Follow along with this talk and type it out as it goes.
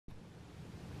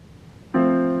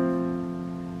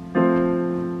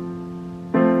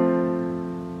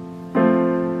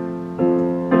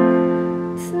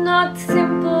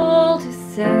simple to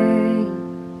say.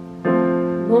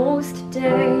 Most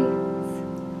days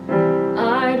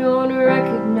I don't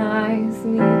recognize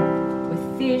me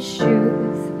with these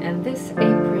shoes and this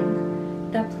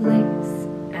apron. That place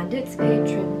and its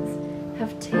patrons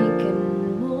have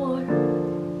taken more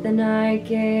than I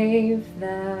gave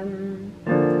them.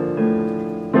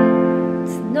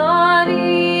 It's not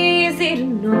easy to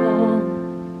know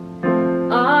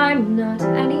I'm not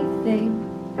anything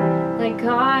like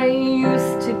I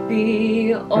used to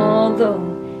be, although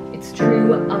it's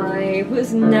true I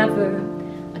was never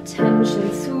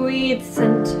attention's sweet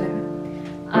center.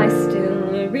 I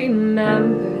still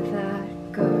remember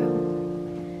that girl.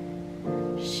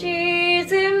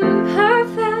 She's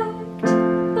imperfect,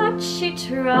 but she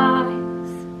tries.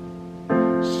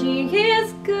 She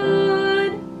is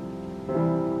good,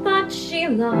 but she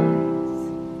lies.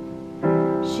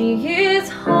 She is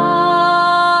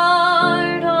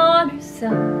hard on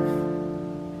herself.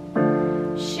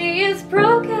 She is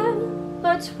broken,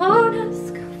 but won't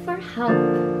ask for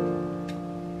help.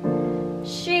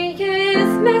 She is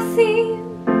messy,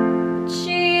 but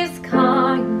she is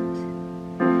kind.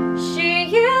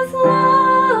 She is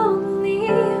lonely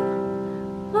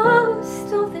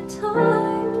most of the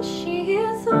time. She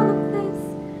is all of this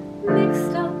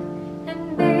mixed up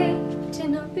and baked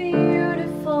in a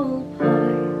beautiful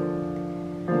pie.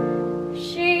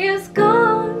 She is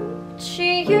gone, but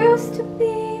she used to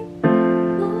be.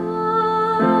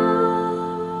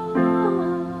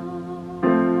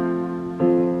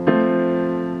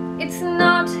 It's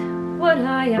not what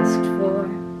I asked for.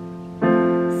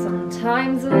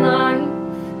 Sometimes life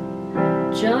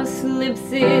just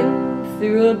slips in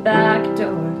through a back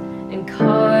door and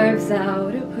carves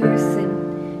out a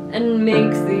person and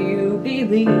makes you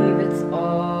believe it's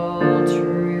all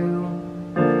true.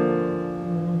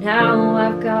 Now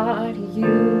I've got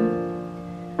you.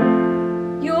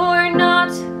 You're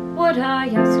not what I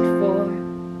asked for.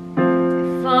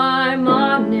 If I'm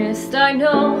honest, I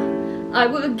know I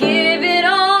would give it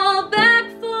all back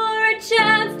for a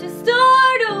chance to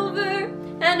start over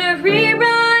and to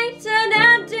rewrite an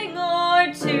ending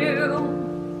or two.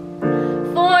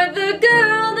 For the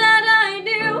girl that I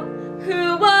knew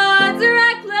who was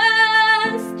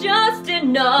reckless just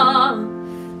enough,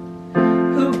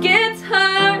 who gets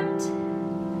hurt,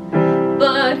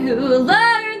 but who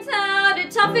learns how to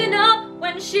toughen up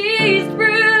when she's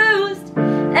bruised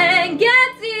and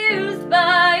gets used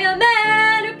by a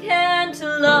man who can't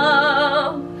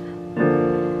love.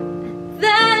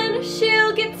 Then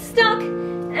she'll get stuck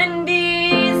and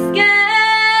be scared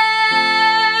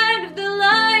of the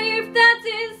life that's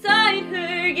inside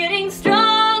her, getting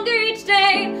stronger each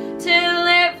day till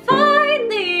it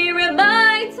finally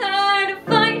reminds her to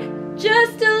fight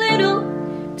just a little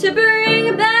to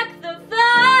bring back the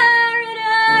fire in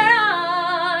her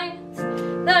eyes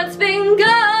that's been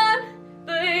gone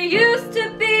but used to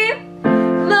be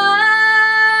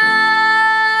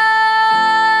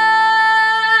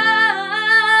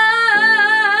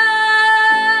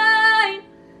mine.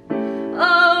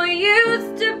 Oh,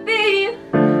 used to be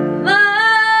mine.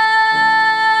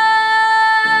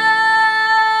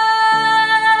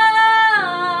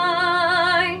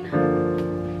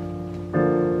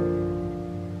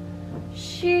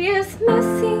 She is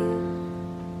messy,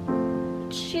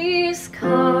 but she's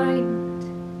kind.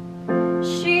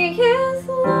 She is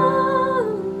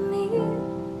lonely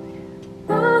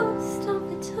most of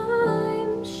the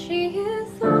time. She is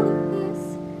all of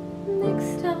this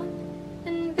mixed up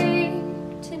and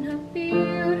baked in a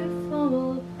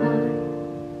beautiful pie.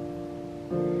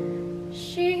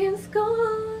 She is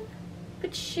gone,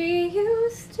 but she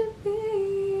used to be.